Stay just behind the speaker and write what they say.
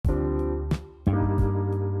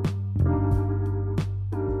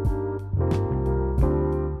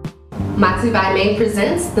Moxie by Maine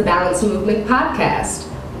presents the Balance Movement Podcast.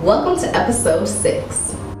 Welcome to episode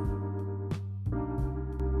 6.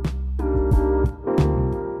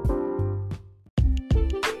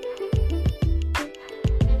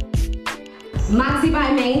 Moxie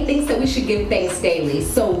by Maine thinks that we should give thanks daily.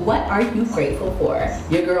 So what are you grateful for?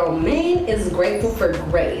 Your girl Maine is grateful for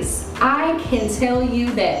grace. I can tell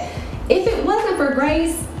you that if it wasn't for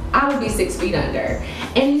grace, I would be 6 feet under.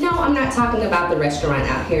 And no, I'm not talking about the restaurant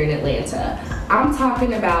out here in Atlanta. I'm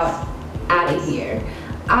talking about out of here.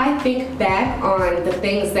 I think back on the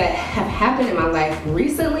things that have happened in my life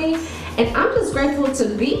recently, and I'm just grateful to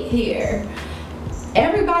be here.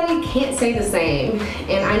 Everybody can't say the same,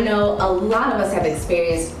 and I know a lot of us have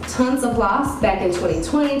experienced tons of loss back in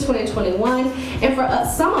 2020, 2021, and for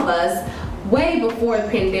some of us, way before the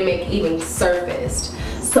pandemic even surfaced.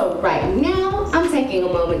 So right now, I'm taking a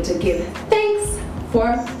moment to give thanks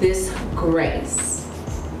for this grace.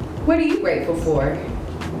 What are you grateful for?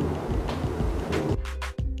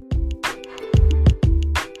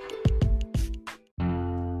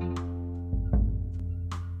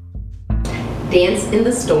 Dance in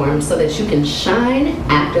the storm so that you can shine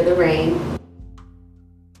after the rain.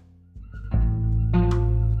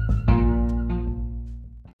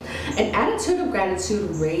 An attitude of gratitude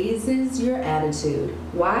raises your attitude.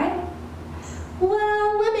 Why?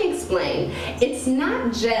 Well, let me explain. It's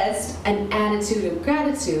not just an attitude of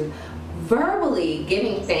gratitude. Verbally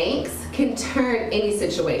giving thanks can turn any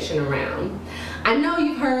situation around. I know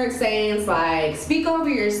you've heard sayings like speak over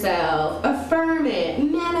yourself, affirm it,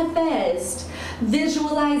 manifest,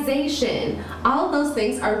 visualization. All of those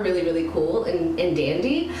things are really, really cool and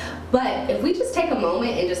dandy. But if we just take a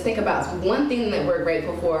moment and just think about one thing that we're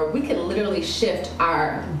grateful for, we can literally shift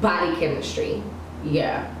our body chemistry.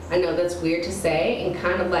 Yeah, I know that's weird to say and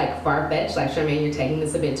kind of like far-fetched, like Charmaine, you're taking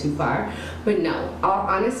this a bit too far. But no, all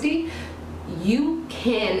honesty, you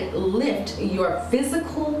can lift your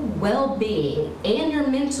physical well-being and your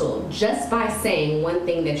mental just by saying one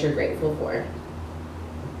thing that you're grateful for.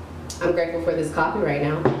 I'm grateful for this coffee right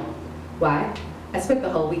now. Why? I spent the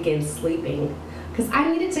whole weekend sleeping because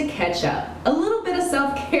I needed to catch up. A little bit of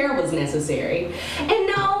self-care was necessary. And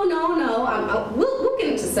no, we'll get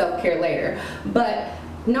into self-care later. But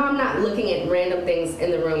no, I'm not looking at random things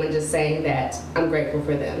in the room and just saying that I'm grateful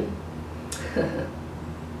for them.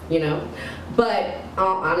 You know? But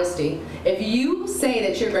all honesty, if you say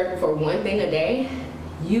that you're grateful for one thing a day,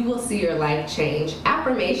 you will see your life change.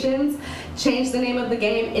 Affirmations change the name of the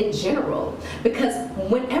game in general, because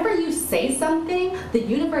whenever you say something, the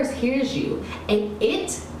universe hears you, and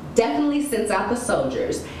it definitely sends out the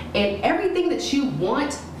soldiers, and everything that you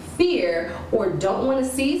want, fear, or don't want to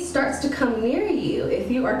see starts to come near you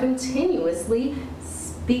if you are continuously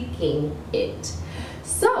speaking it.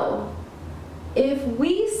 So if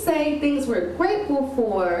we say things we're grateful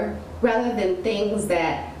for rather than things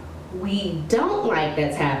that we don't like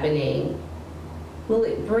that's happening, will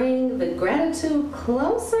it bring the gratitude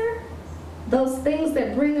closer? Those things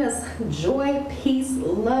that bring us joy, peace,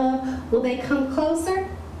 love, will they come closer?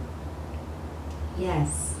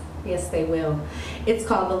 Yes, they will. It's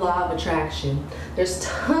called the law of attraction. There's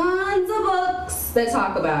tons of books that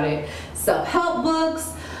talk about it. Self-help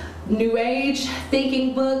books, new age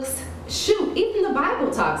thinking books. Shoot, even the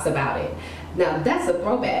Bible talks about it. Now that's a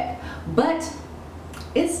throwback, but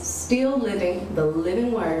it's still living, the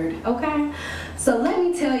living word, okay? So let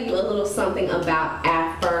me tell you a little something about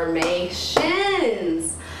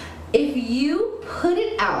affirmations. If you put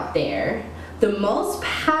it out there, the most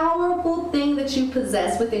powerful thing that you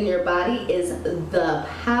possess within your body is the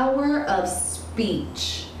power of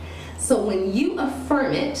speech. So when you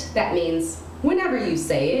affirm it, that means whenever you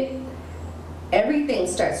say it, everything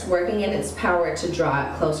starts working in its power to draw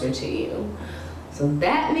it closer to you. So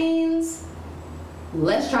that means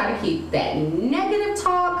let's try to keep that negative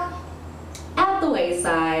talk out the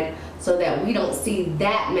wayside so that we don't see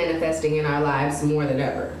that manifesting in our lives more than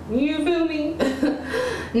ever. You feel me?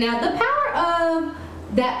 Now, the power of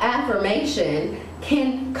that affirmation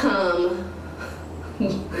can come,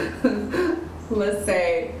 let's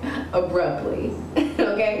say, abruptly,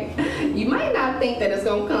 okay? You might not think that it's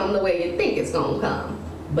gonna come the way you think it's gonna come,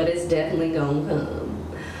 but it's definitely gonna come.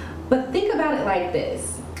 But think about it like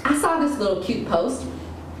this. I saw this little cute post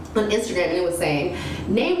on Instagram and it was saying,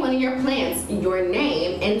 name one of your plants, your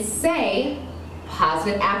name, and say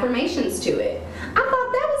positive affirmations to it. I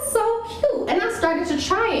thought that was so cute, and I started to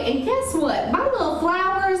try it, and guess what? My little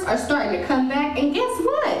flowers are starting to come back, and guess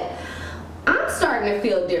what? I'm starting to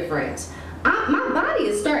feel different. My body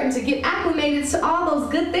is starting to get acclimated to all those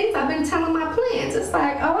good things I've been telling my plants. It's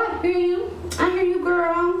like, oh, I hear you,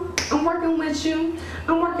 girl. I'm working with you.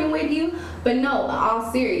 I'm working with you. But no, in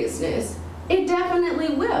all seriousness, it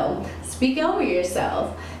definitely will. Speak over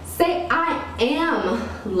yourself. Say, I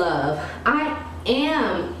am love. I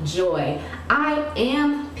am joy. I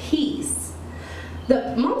am peace.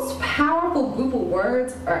 The most powerful group of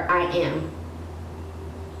words are I am.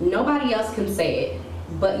 Nobody else can say it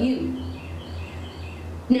but you.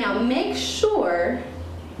 Now make sure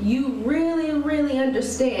you really, really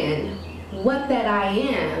understand what that I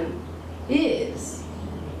am is.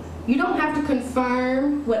 You don't have to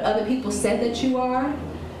confirm what other people said that you are.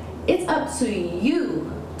 It's up to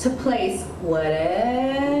you to place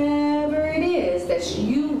whatever it is that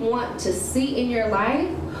you want to see in your life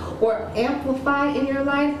or amplify in your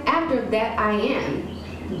life after that I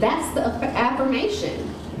am. That's the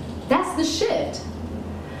affirmation. That's the shift.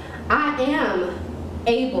 I am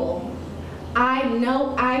able. I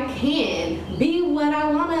know I can be what I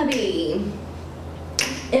want to be.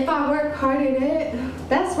 If I work hard at it,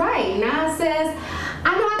 that's right. Nas says,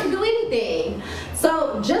 I know I can do anything.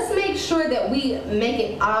 So just make sure that we make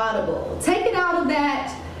it audible. Take it out of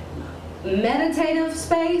that meditative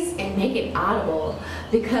space and make it audible,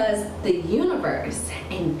 because the universe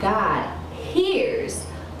and God hears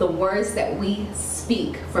the words that we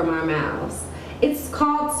speak from our mouths. It's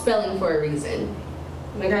called spelling for a reason,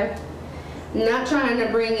 okay? Not trying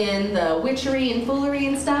to bring in the witchery and foolery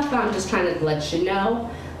and stuff, but I'm just trying to let you know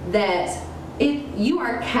that you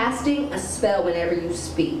are casting a spell whenever you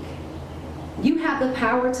speak. You have the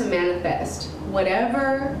power to manifest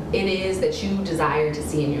whatever it is that you desire to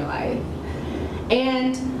see in your life.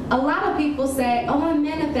 And a lot of people say, oh, I'm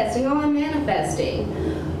manifesting, oh, I'm manifesting.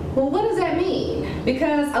 Well, what does that mean?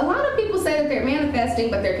 Because a lot of people say that they're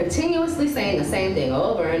manifesting, but they're continuously saying the same thing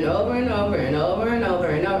over and over and over and over and over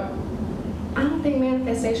and over. I don't think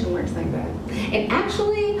manifestation works like that. And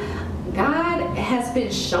actually, God has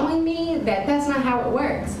been showing me that that's not how it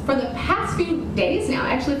works. For the past few days now,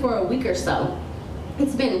 actually for a week or so,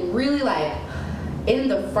 it's been really like in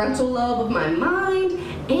the frontal lobe of my mind,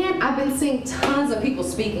 and I've been seeing tons of people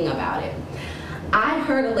speaking about it. I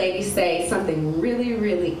heard a lady say something really,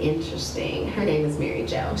 really interesting. Her name is Mary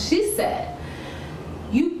Jo. She said,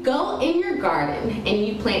 you go in your garden and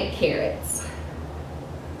you plant carrots.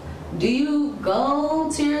 Do you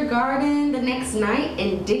go to your garden the next night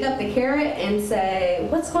and dig up the carrot and say,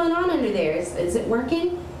 what's going on under there? Is it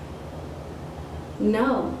working?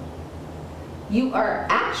 No. You are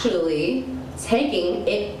actually taking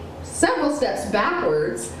it several steps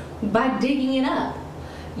backwards by digging it up.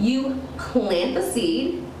 You plant the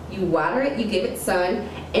seed, you water it, you give it sun,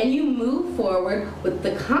 and you move forward with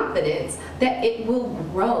the confidence that it will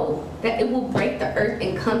grow, that it will break the earth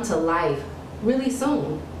and come to life really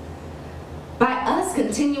soon. By us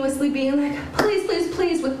continuously being like, please, please,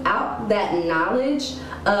 please, without that knowledge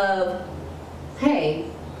of, hey,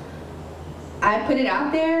 I put it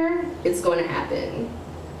out there, it's going to happen.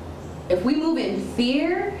 If we move in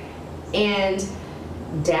fear and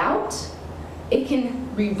doubt, it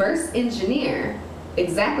can reverse engineer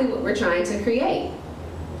exactly what we're trying to create.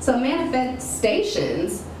 So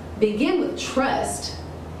manifestations begin with trust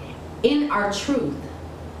in our truth.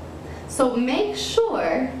 So make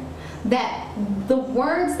sure that the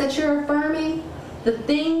words that you're affirming, the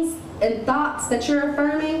things and thoughts that you're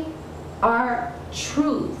affirming are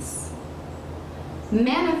truths.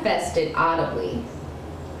 Manifested audibly.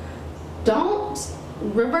 Don't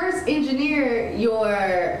reverse engineer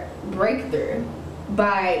your breakthrough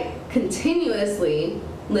by continuously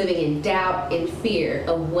living in doubt and fear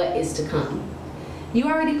of what is to come. You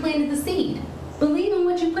already planted the seed. Believe in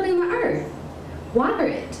what you put in the earth. Water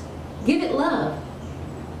it. Give it love.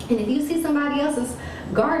 And if you see somebody else's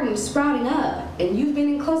garden sprouting up and you've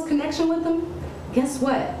been in close connection with them, guess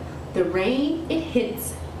what? The rain, it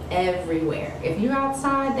hits everywhere. If you're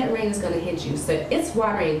outside, that rain is going to hit you. So it's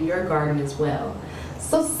watering your garden as well.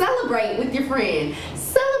 So celebrate with your friend.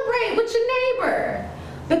 Celebrate with your neighbor.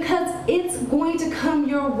 Because it's going to come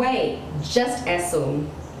your way just as soon.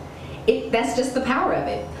 That's just the power of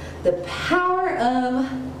it. The power of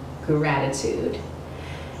gratitude.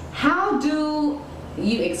 How do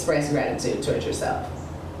you express gratitude towards yourself?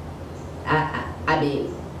 I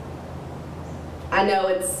mean, I know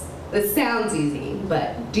it sounds easy,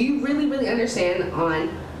 but do you really, really understand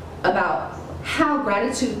about how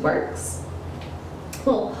gratitude works?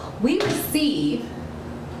 Well, we receive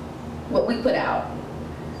what we put out.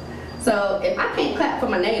 So if I can't clap for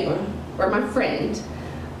my neighbor or my friend,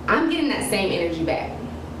 I'm getting that same energy back.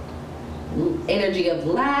 Energy of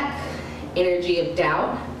lack, energy of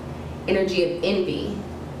doubt, energy of envy.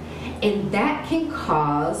 And that can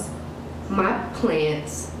cause my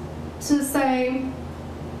plants to say,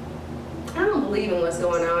 I don't believe in what's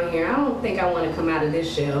going on here. I don't think I want to come out of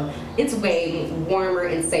this shell. It's way warmer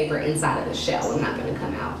and safer inside of the shell. I'm not going to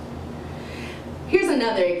come out. Here's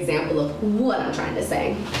another example of what I'm trying to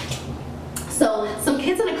say. So some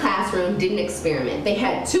kids in a classroom did an experiment. They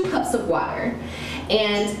had 2 cups of water,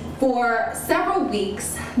 and for several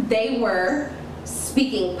weeks they were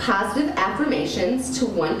speaking positive affirmations to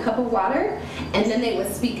 1 cup of water, and then they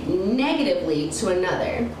would speak negatively to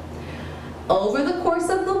another. Over the course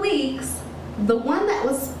of the weeks, the one that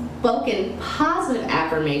was spoken positive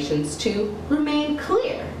affirmations to remained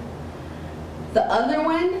clear. The other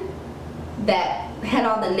one that had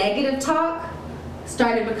all the negative talk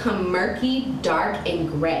started to become murky, dark, and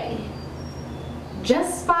gray,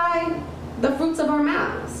 just by the fruits of our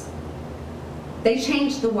mouths. They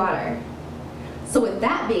changed the water. So with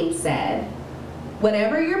that being said,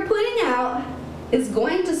 whatever you're putting out is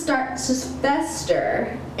going to start to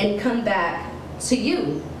fester and come back to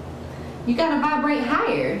you. You gotta vibrate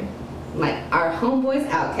higher. Like our homeboys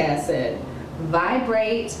Outkast said,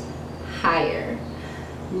 vibrate higher.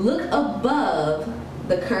 Look above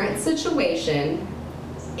the current situation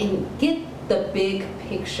and get the big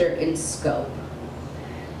picture in scope.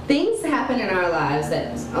 Things happen in our lives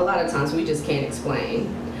that a lot of times we just can't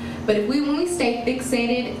explain. But if when we stay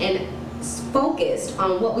fixated and focused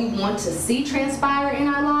on what we want to see transpire in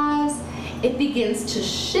our lives, it begins to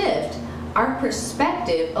shift our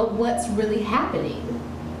perspective of what's really happening.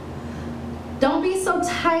 Don't be so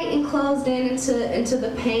tight and closed in into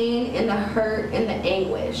the pain and the hurt and the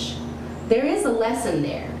anguish. There is a lesson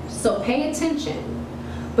there, so pay attention.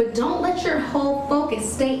 But don't let your whole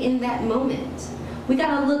focus stay in that moment. We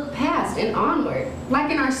gotta look past and onward.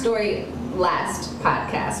 Like in our story last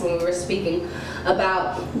podcast when we were speaking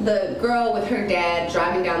about the girl with her dad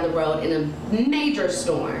driving down the road in a major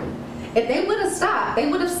storm. If they would have stopped, they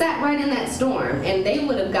would have sat right in that storm, and they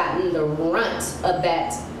would have gotten the brunt of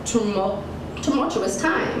that tumultuous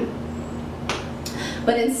time.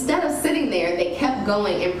 But instead of sitting there, they kept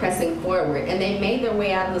going and pressing forward, and they made their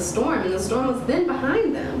way out of the storm, and the storm was then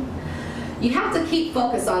behind them. You have to keep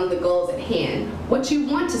focused on the goals at hand, what you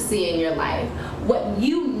want to see in your life, what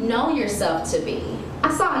you know yourself to be.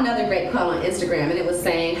 I saw another great quote on Instagram, and it was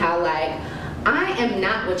saying how, like, I am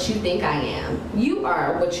not what you think I am. You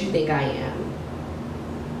are what you think I am.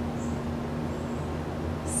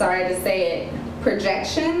 Sorry to say it,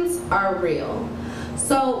 projections are real.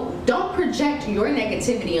 So don't project your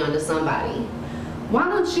negativity onto somebody. Why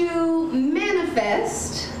don't you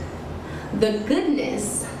manifest the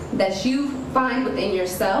goodness that you find within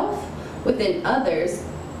yourself, within others,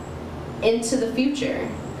 into the future?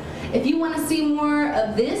 If you want to see more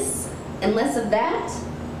of this and less of that,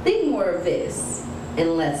 think more of this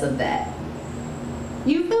and less of that.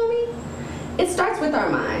 You feel me? It starts with our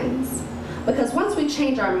minds. Because once we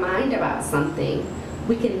change our mind about something,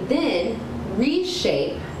 we can then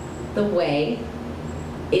reshape the way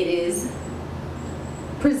it is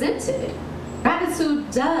presented. Gratitude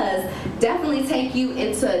does definitely take you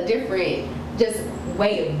into a different just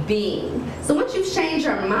way of being. So once you've changed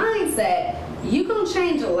your mindset, you're going to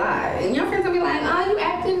change a lot. And your friends will be like, oh, you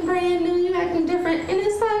acting brand new, you acting different. And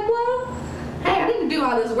it's like, well, hey, I didn't do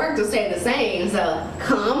all this work to stay the same. So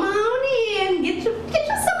come on in, get you some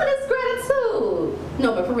of this gratitude.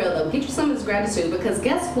 No, but for real though, get you some of this gratitude, because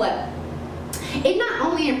guess what? It not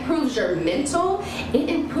only improves your mental, it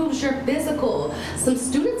improves your physical. Some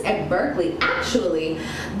students at Berkeley, actually,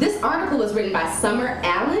 this article was written by Summer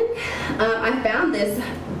Allen. I found this,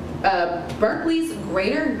 Berkeley's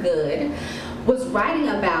Greater Good was writing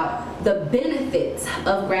about the benefits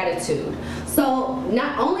of gratitude. So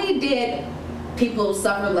not only did people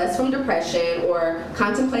suffer less from depression or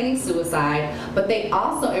contemplating suicide, but they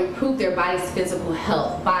also improved their body's physical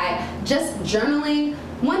health by just journaling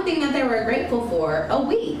one thing that they were grateful for a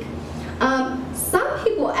week. Some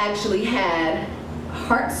people actually had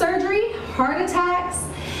heart surgery, heart attacks,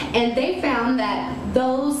 and they found that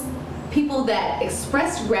those people that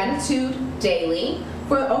expressed gratitude daily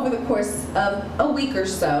for over the course of a week or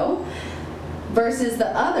so versus the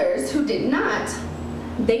others who did not,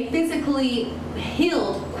 they physically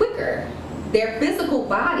healed quicker. Their physical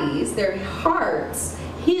bodies, their hearts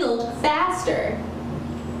healed faster.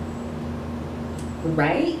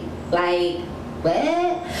 Right? Like,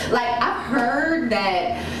 what? Like, I've heard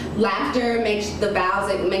that laughter makes the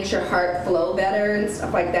bowels, it makes your heart flow better and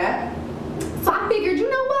stuff like that. So I figured, you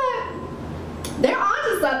know what? They're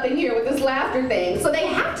onto something here with this laughter thing. So they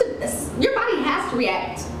have to, your body has to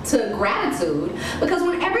react to gratitude, because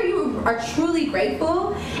whenever you are truly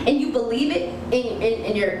grateful and you believe it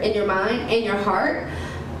in your mind and your heart,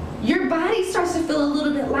 your body starts to feel a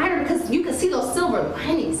little bit lighter because you can see those silver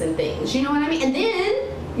linings and things, you know what I mean? And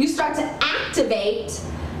then you start to activate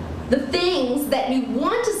the things that you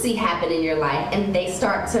want to see happen in your life, and they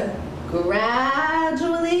start to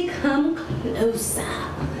gradually come closer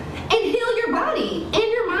and heal your body and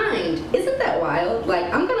your mind. Isn't that wild? Like,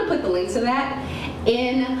 I'm gonna put the link to that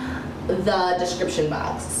in the description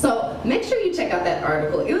box. So make sure you check out that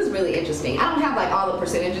article. It was really interesting. I don't have like all the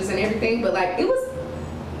percentages and everything, but like it was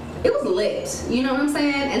lit, you know what I'm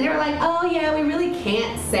saying? And they were like, oh yeah, we really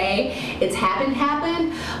can't say it's happened,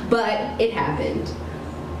 but it happened.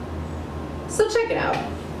 So check it out.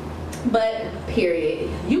 But period,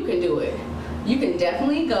 you can do it. You can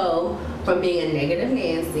definitely go from being a negative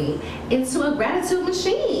Nancy into a gratitude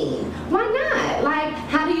machine. Why not? Like,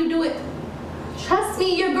 how do you do it? Trust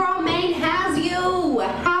me, your girl Maine has you.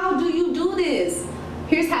 How do you do this?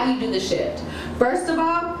 Here's how you do the shift. First of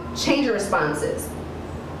all, change your responses.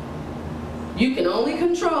 You can only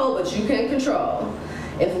control what you can control.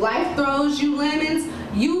 If life throws you lemons,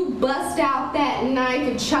 you bust out that knife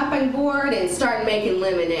and chopping board and start making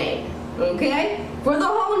lemonade, okay? For the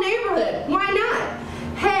whole neighborhood, why not?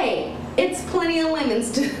 Hey, it's plenty of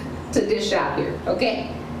lemons to dish out here,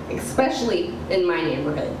 okay? Especially in my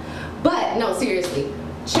neighborhood. But no, seriously,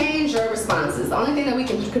 change your responses. The only thing that we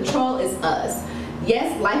can control is us.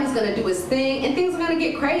 Yes, life is gonna do its thing and things are gonna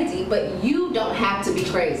get crazy, but you don't have to be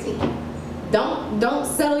crazy. Don't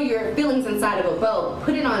settle your feelings inside of a boat.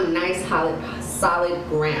 Put it on nice, solid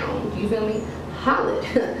ground. You feel me? Solid.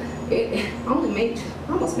 It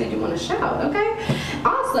almost made you want to shout, okay?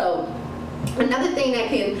 Also, another thing that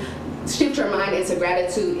can shift your mind into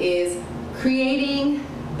gratitude is creating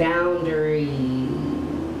boundaries.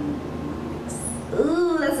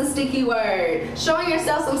 Ooh, that's a sticky word. Showing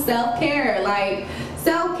yourself some self-care. Like,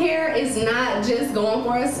 self-care is not just going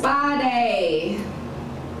for a spa day.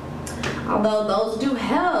 Although those do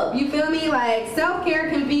help, you feel me? Like, self-care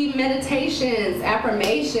can be meditations,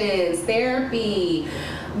 affirmations, therapy,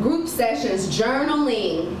 group sessions,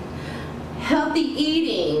 journaling, healthy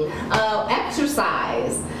eating,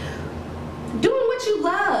 exercise, doing what you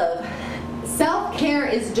love. Self-care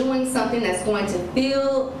is doing something that's going to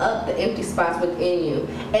fill up the empty spots within you.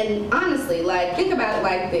 And honestly, like, think about it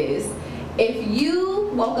like this. If you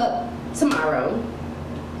woke up tomorrow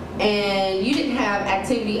and you didn't have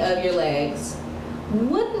activity of your legs,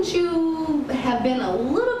 wouldn't you have been a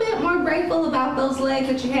little bit more grateful about those legs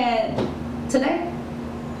that you had today?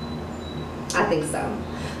 I think so.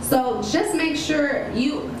 So just make sure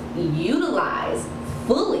you utilize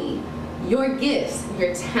fully your gifts,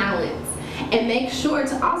 your talents, and make sure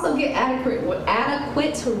to also get adequate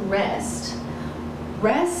rest.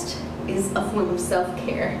 Rest is a form of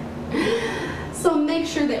self-care. So make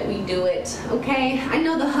sure that we do it, okay? I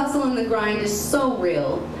know the hustle and the grind is so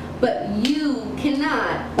real, but you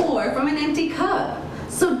cannot pour from an empty cup.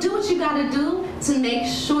 So do what you gotta do to make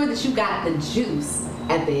sure that you got the juice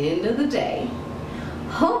at the end of the day.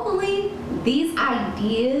 Hopefully, these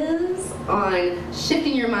ideas on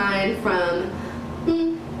shifting your mind from,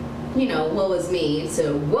 you know, woe is me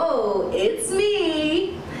to whoa, it's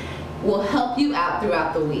me, will help you out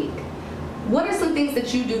throughout the week. What are some things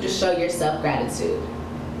that you do to show yourself gratitude?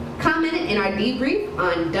 Comment it in our debrief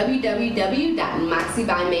on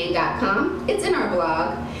www.moxiebymaine.com. It's in our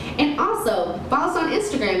blog. And also, follow us on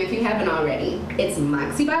Instagram if you haven't already. It's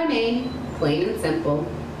Moxie by Maine, plain and simple.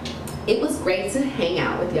 It was great to hang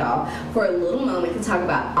out with y'all for a little moment to talk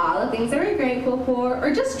about all the things that we're grateful for,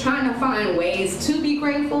 or just trying to find ways to be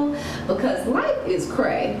grateful, because life is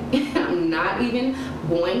cray. I'm not even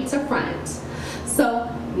going to front. So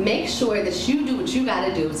make sure that you do what you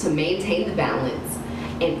gotta do to maintain the balance,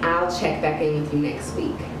 and I'll check back in with you next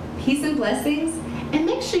week. Peace and blessings, and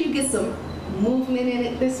make sure you get some movement in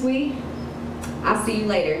it this week. I'll see you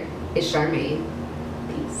later. It's Charmaine.